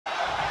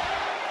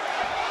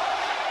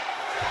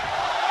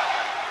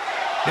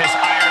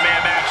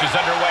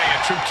underway, a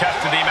true test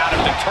of the amount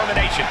of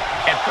determination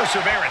and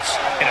perseverance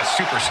in a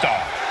superstar.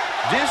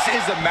 This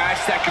is a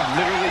match that could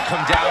literally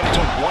come down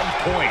to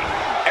 1 point.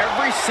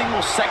 Every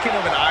single second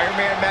of an Iron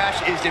Man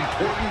match is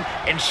important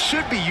and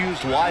should be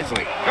used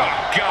wisely. Oh,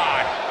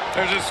 God.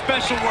 There's a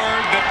special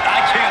word that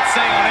I can't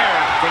say on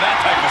air for that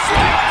type of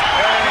slap.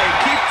 Hey,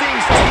 keep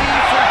things team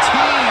for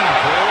team,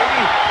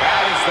 Corey.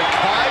 That is the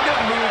kind of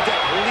move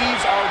that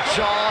leaves our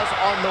jaws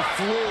on the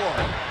floor.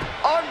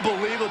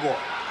 Unbelievable.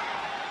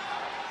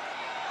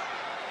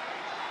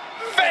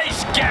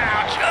 Face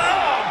gouge.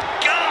 Oh,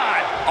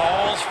 God.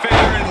 All's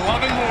fair in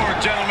love and war,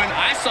 gentlemen.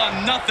 I saw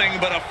nothing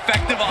but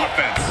effective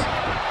offense.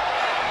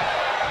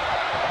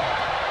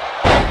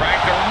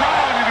 Cracked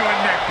around into a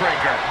neck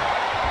breaker.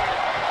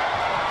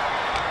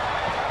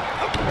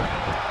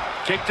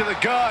 Kick to the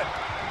gut.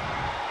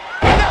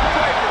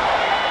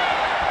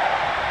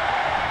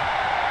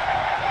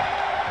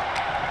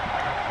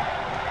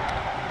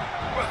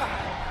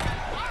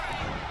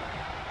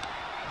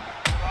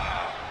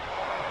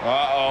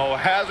 Uh-oh,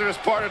 hazardous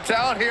part of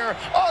talent here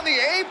on the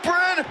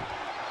apron.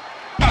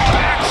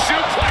 Back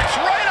suplex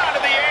right onto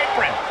the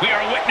apron. We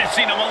are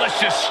witnessing a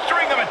malicious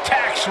string of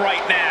attacks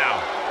right now.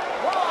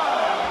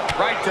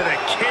 Right to the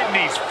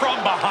kidneys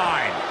from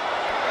behind.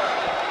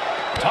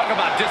 Talk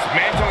about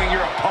dismantling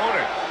your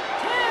opponent.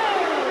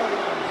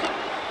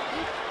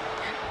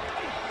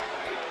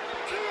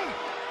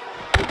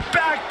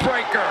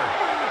 Backbreaker.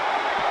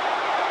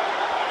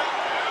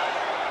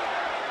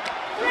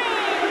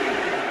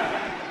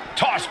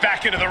 Tossed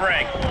back into the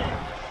ring.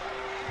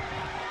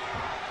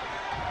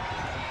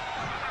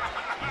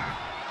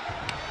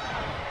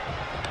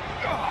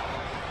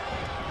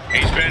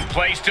 He's been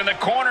placed in the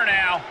corner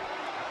now.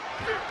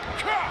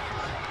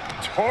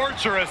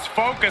 Torturous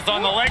focus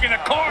on the leg in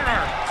the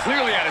corner.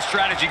 Clearly had a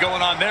strategy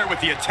going on there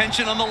with the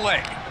attention on the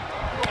leg.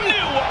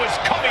 Knew what was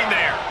coming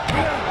there.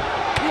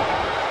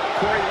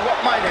 Corey, what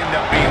might end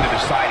up being the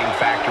deciding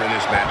factor in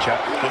this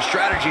matchup? The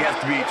strategy has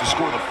to be to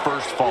score the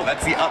first fall.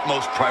 That's the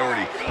utmost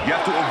priority. You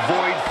have to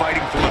avoid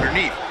fighting from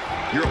underneath.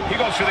 He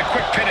goes for the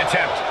quick pin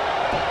attempt.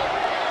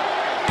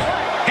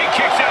 He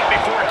kicks out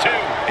before two.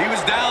 He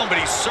was down,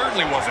 but he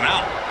certainly wasn't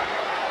out.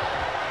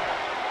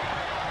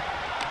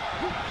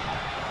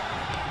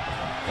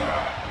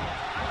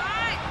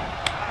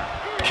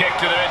 Kick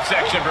to the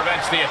midsection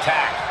prevents the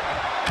attack.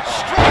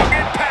 Strong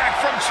impact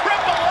from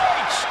Triple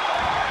H.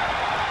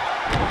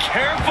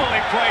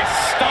 Carefully placed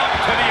stop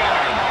to the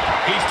arm.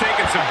 He's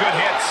taking some good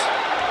hits.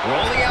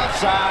 Rolling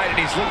outside, and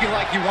he's looking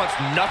like he wants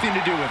nothing to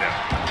do with him.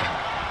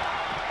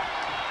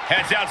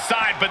 Heads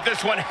outside, but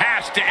this one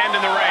has to end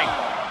in the ring.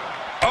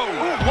 Oh,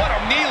 what a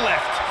knee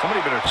lift.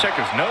 Somebody better check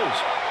his nose.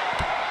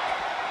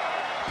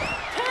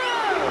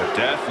 The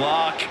death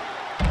lock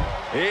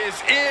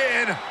is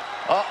in.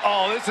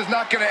 Uh-oh, this is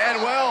not going to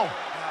end well.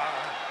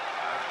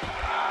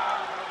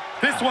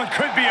 This one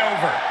could be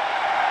over.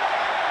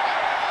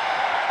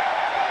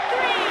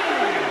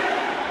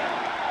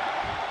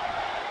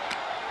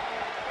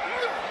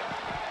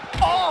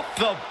 Off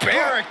the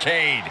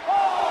barricade.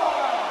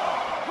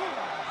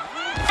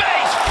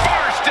 Face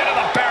first into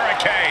the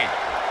barricade.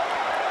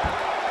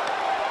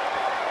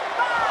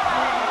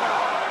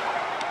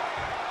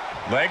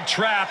 Leg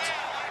trapped.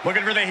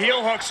 Looking for the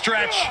heel hook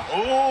stretch.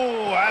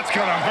 Ooh, that's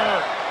going to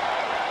hurt.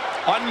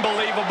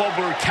 Unbelievable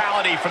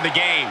brutality from the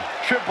game.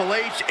 Triple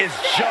H is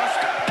just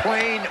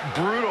plain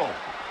brutal.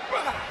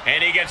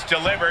 And he gets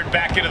delivered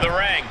back into the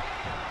ring.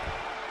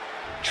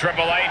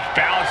 Triple H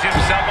balances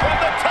himself from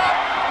the top.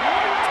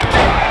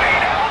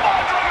 Driving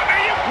elbow drop.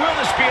 Will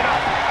this be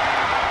enough?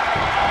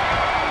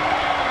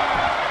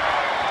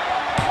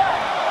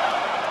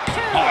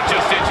 Oh,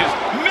 just inches,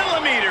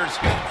 millimeters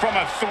from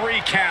a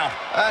 3 count.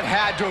 That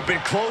had to have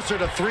been closer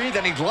to 3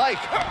 than he'd like.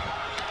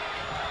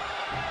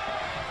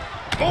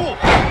 Oh,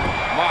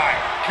 my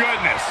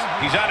goodness.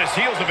 He's on his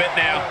heels a bit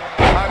now.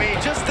 I mean,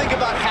 just think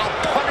about how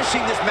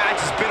punishing this match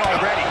has been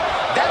already.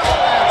 That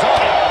all adds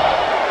up.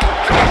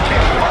 Kick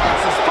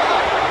finds the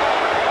spot.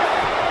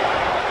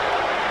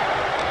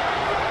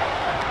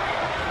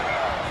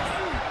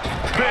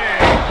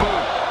 Big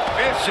boot.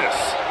 Vicious.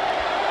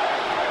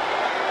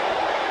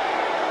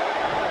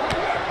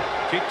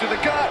 Kick to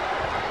the gut.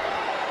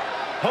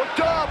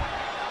 Hooked up.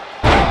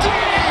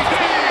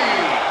 DDT.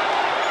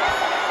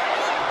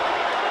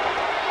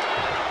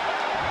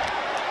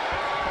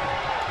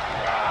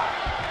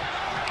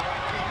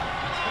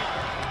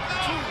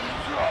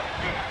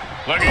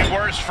 Looking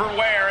worse for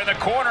wear in the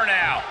corner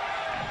now.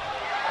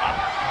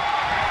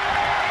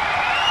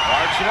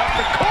 Marching up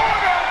the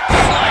corner.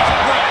 Slice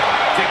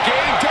right. The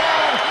game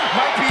down.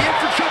 Might be in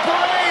for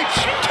Triple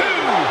H. 2.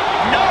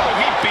 No,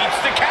 he beats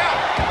the count.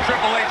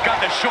 Triple H got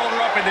the shoulder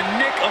up in the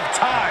nick of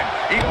time.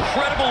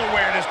 Incredible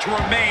awareness to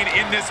remain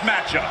in this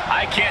matchup.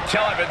 I can't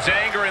tell if it's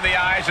anger in the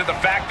eyes at the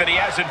fact that he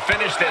hasn't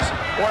finished this,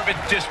 or if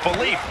it's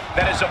disbelief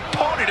that his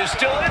opponent is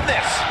still in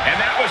this. And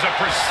that was a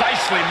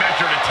precisely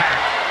measured attack.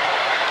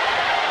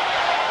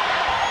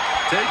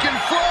 Taking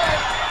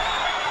flight.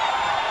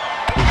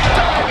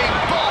 Diving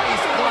body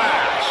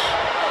splash.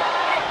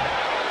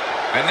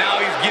 And now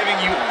he's giving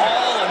you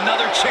all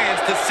another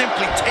chance to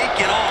simply take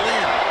it all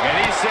in.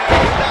 And he said,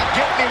 "You're not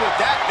getting me with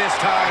that this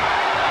time."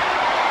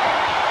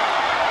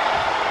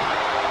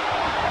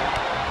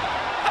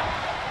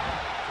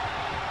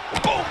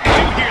 Boom! Did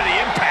you hear the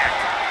impact?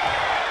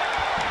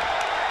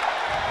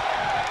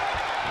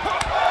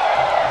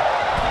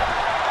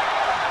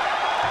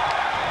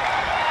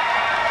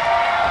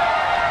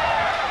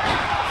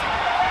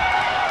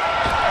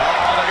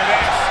 Oh, look at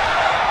this.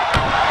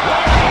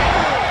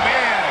 Oh,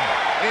 man.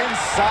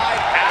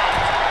 Inside out.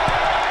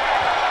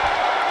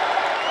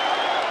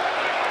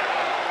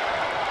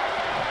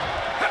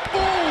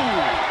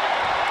 Ooh.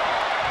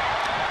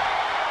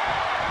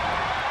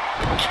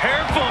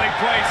 Carefully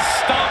placed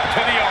stomp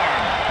to the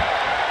arm.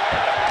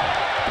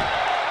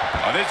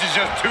 Oh, this is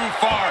just too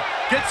far.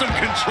 Get some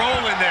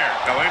control in there.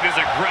 Oh, look at this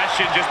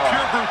aggression, just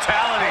pure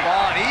brutality.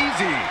 Come on,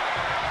 easy.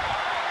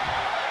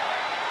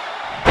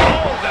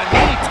 Oh, the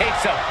knee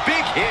takes a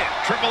big hit.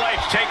 Triple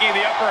H taking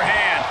the upper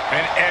hand.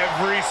 And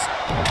every...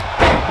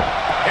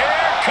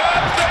 Here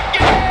comes the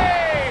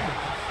game!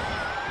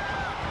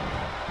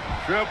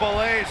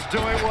 Triple H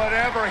doing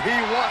whatever he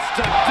wants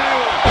to do.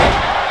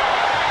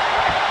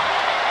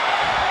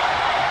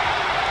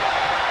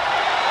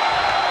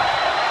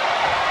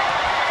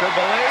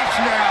 Triple H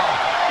now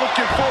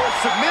looking for a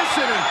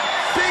submission and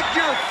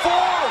figure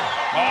four.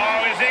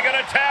 Oh, is he going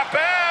to tap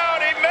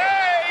out? He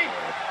may!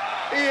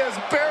 He is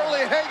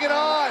barely hanging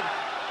on.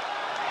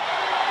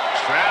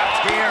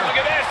 Trapped here. Look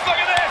at this, look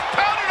at this.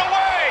 Pounding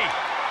away.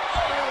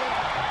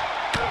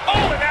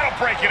 Oh, and that'll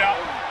break it up.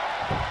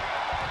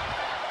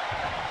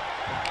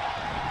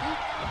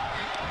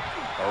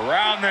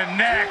 Around the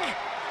neck.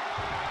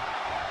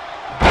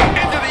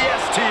 Into the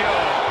STO.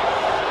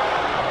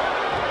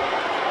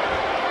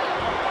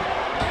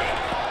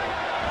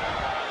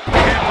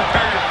 Can't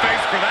prepare your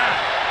face for that.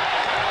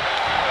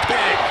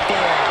 Big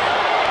forearm.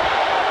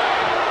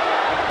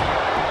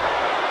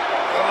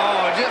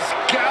 Oh, just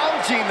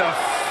gouging the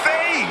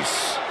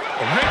face.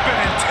 Ripping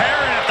and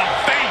tearing at the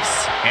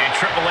face. And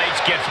Triple H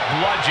gets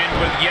bludgeoned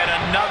with yet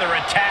another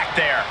attack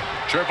there.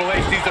 Triple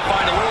H needs to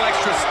find a little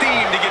extra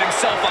steam to get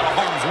himself out of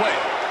harm's way.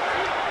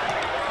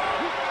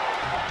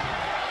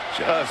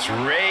 Just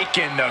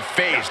raking the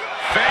face.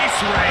 Face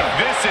rake.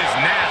 This is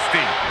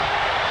nasty.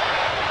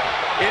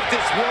 If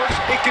this works,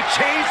 it could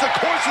change the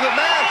course of the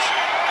match.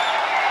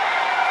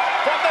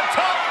 From the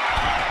top.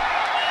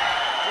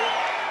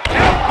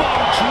 Elbow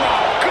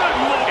drop. Good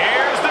look.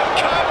 Here's the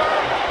cover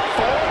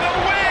for the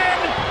win.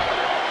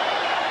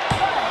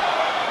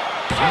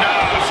 No,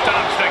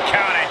 stops the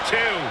count at 2.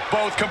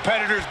 Both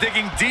competitors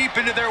digging deep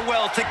into their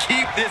well to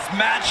keep this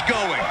match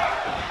going.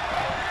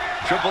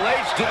 Triple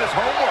H did his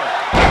homework.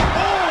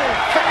 Oh,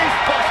 face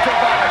buster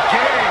by the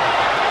game.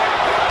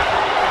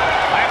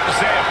 I have to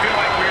say, I feel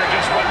like we are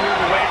just one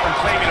move away from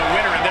claiming a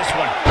winner in this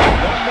one.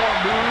 One more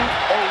move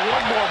or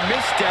one more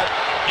misstep,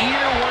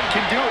 either one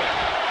can do it.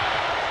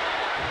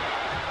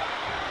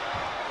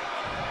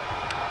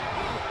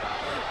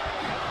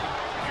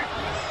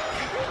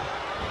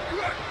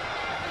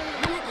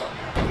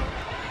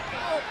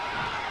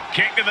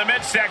 Kick to the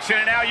midsection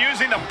and now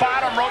using the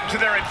bottom rope to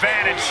their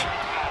advantage.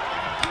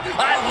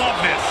 I love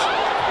this.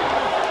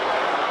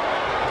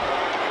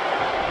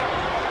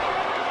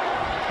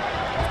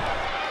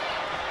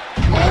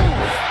 Ooh,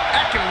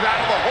 that can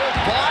rattle the whole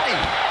body.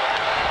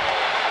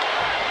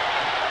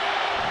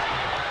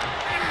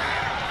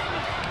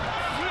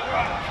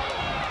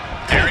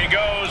 There he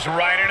goes,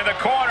 right into the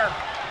corner.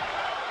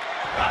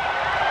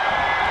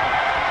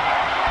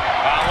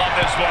 I love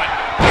this one.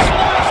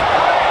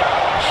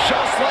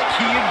 Just like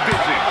he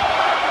envisioned.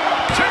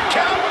 2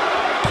 count.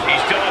 He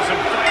still has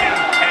some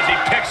freedom as he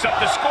picks up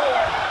the score.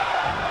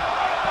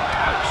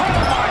 Oh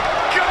my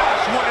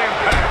gosh, what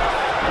impact.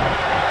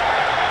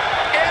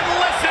 And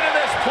listen to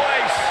this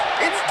place.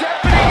 It's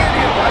deafening in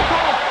here,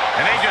 Michael.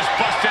 And they just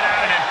busted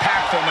out an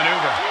impactful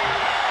maneuver.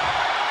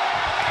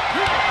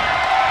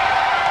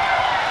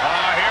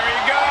 Here we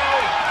go.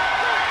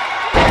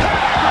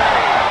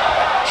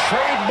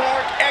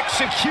 Trademark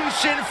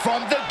execution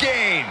from the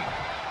game.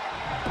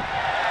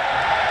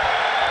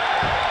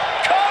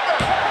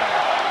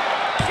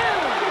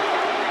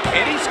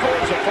 And he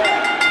scores a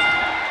point.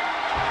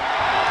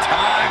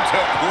 Time to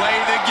play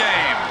the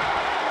game.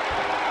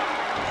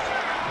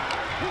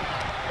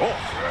 Oh,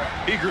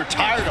 he grew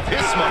tired of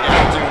his smug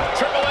attitude.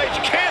 Triple H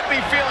can't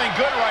be feeling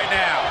good right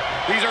now.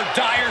 These are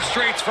dire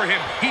straits for him.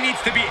 He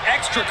needs to be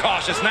extra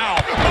cautious now.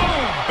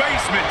 Boom!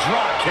 Basement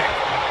drop kick.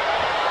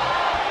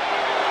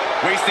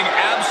 Wasting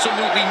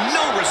absolutely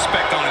no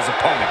respect on his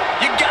opponent.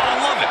 You gotta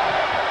love it.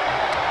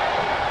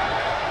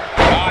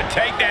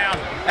 Takedown.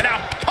 And now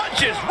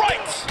punches,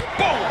 rights.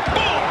 Boom,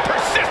 boom.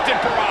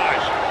 Persistent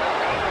barrage.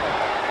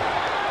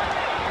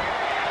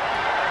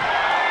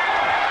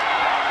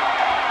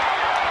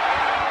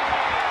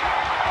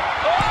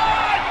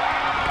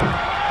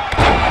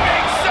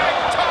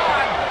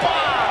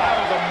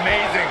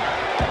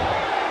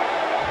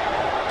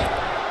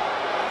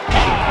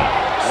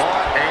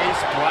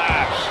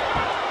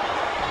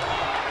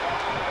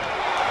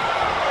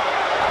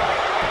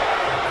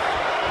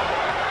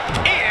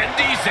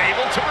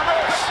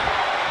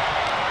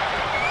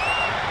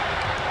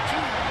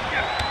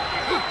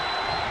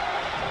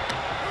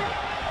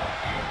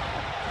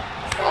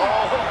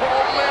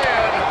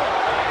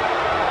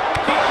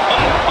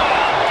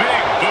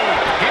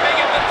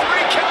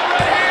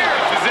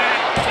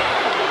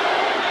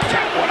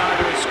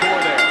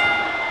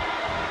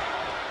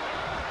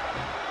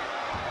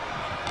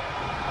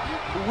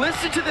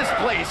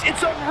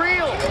 It's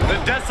unreal.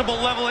 The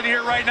decibel level in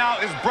here right now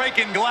is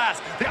breaking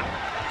glass.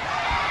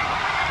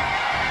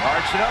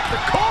 Marching up the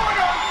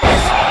corner.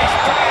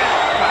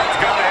 That's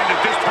got to end it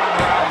this time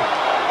around.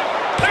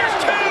 There's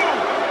two.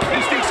 He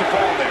sneaks a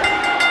fall there.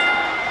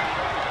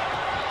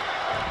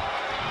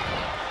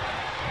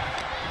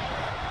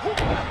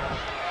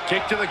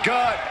 Kick to the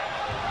gut.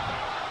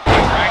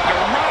 Dragged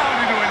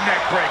around into a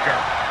neck breaker.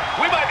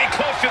 We might be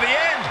close to the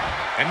end.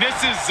 And this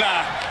is,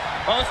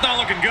 well, it's not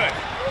looking good.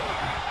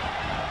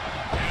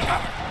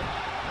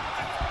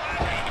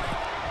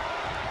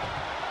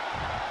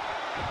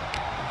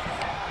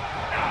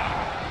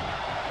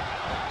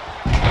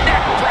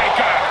 Neck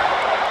breaker.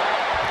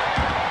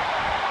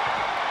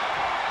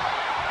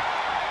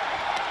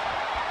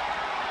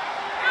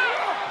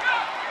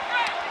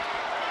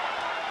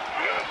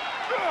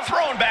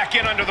 Thrown back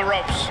in under the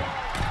ropes.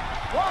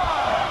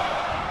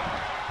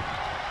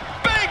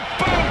 Big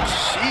boot.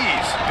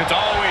 Jeez. It's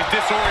always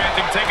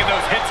disorienting taking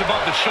those hits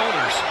above the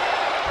shoulders.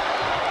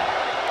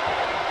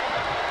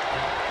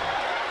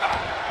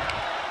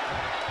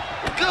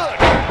 Good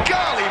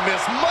golly,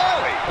 Miss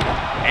Molly.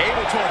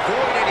 Able to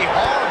avoid any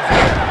harm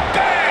there.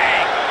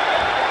 Bang.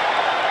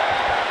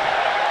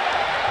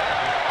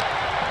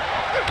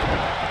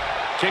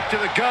 Kick to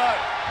the gut.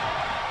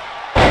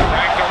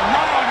 Dragged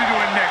around into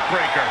a neck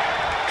breaker.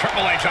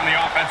 Triple H on the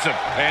offensive.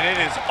 And it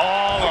is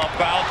all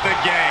about the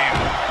game.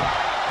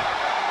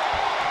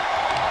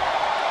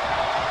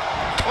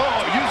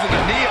 Oh, using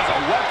the knee as a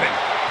weapon.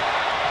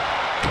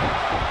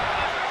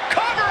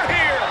 Cover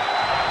here.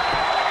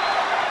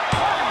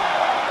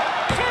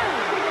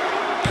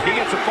 He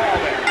gets a fall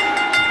there.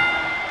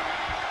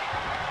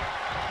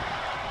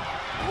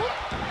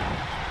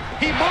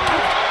 He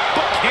moved,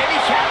 but can he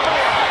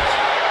capitalize?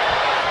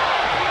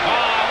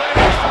 Look at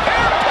this.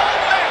 Hair pull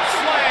leg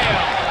slam.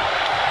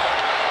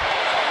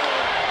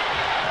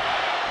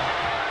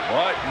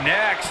 What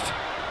next?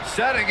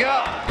 Setting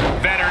up.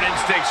 Veteran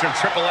instincts from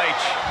Triple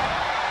H.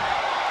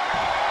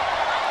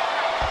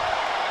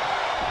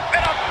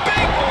 And a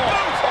big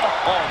boot.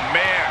 Oh,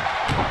 man.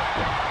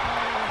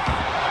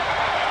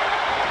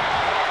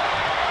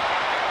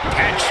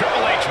 And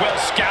Triple H well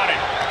scouted.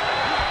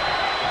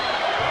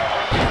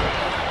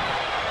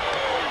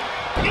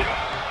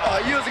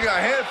 Using a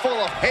handful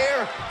of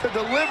hair to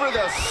deliver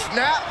the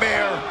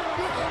snapmare.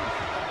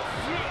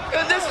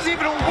 And this is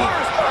even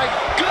worse. My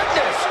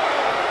goodness.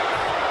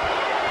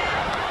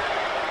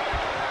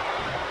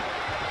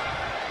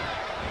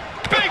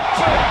 Big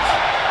boot.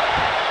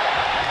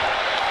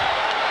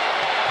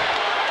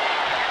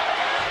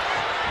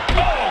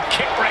 Oh,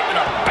 kick right in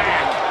the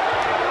back.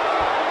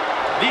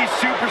 These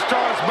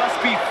superstars must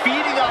be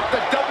feeding off the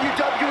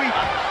WWE.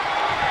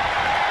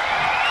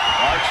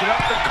 Marching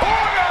up the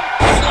corner.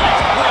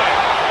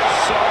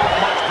 So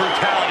much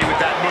brutality with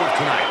that move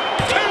tonight.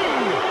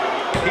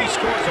 He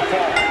scores a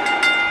fall.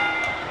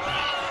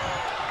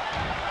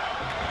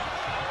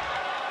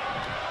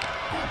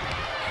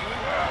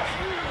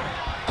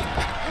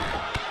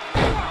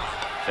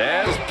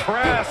 There's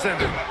press and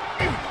there's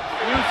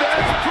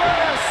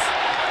press.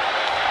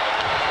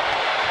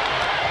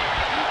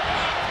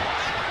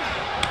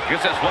 I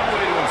guess that's one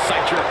way to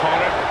incite your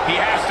opponent. He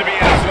has to be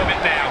at his limit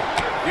now.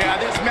 Yeah,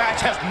 this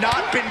match has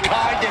not been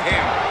kind to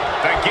him.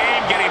 The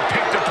game getting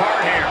picked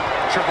apart here.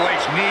 Triple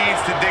H needs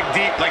to dig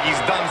deep like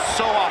he's done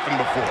so often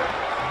before.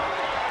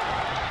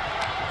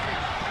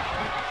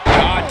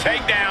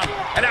 Takedown,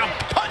 and now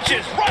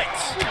punches,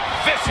 rights.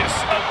 Vicious,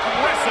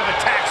 aggressive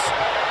attacks.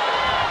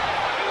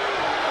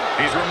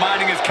 He's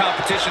reminding his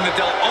competition that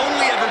they'll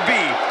only ever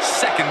be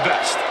second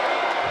best.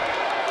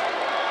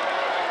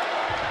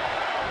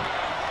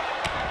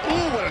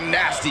 Ooh, what a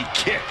nasty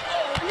kick.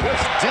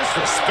 That's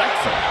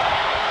disrespectful.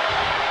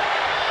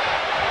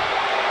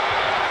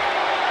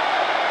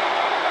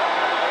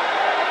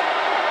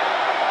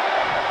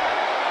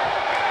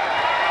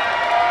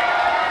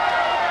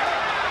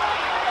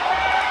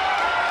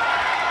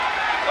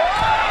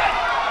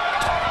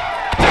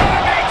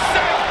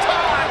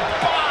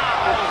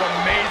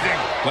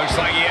 Looks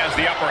like he has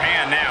the upper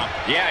hand now.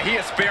 Yeah, he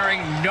is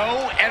sparing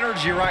no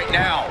energy right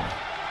now.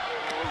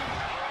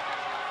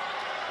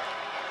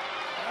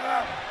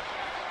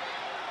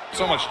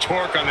 So much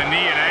torque on the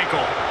knee and ankle.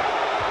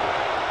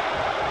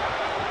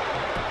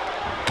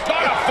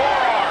 On a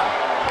forearm.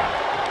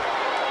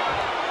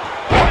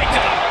 Right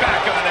to the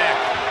back of the neck.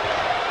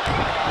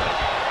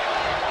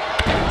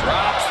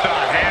 Drops the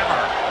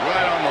hammer.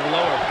 Right on the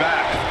lower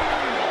back.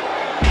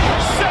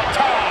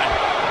 Senton.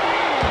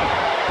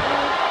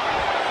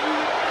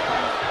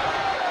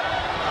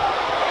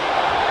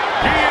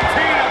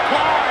 Guillotine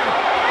applied.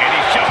 And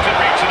he's just in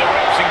reach of the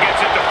ropes and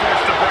gets it to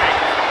force the break.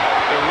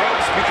 The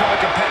ropes become a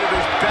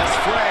competitor's best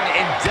friend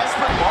in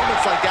desperate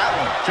moments like that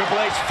one.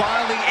 Triple H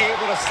finally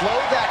able to slow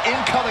that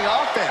incoming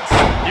offense.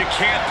 You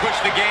can't push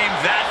the game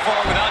that far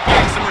without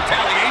getting some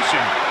retaliation.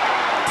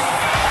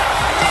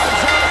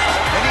 Time's up,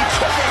 and he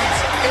trades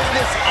in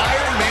this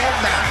Iron Man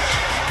match.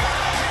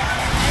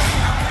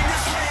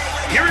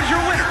 Here is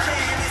your winner,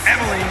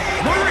 Emily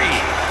Marie.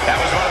 That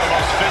was one of the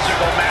most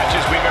physical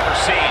matches we've ever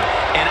seen.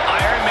 An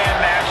Iron Man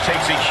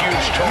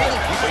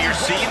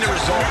seeing the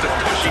result of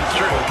pushing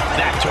through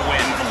that to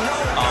win.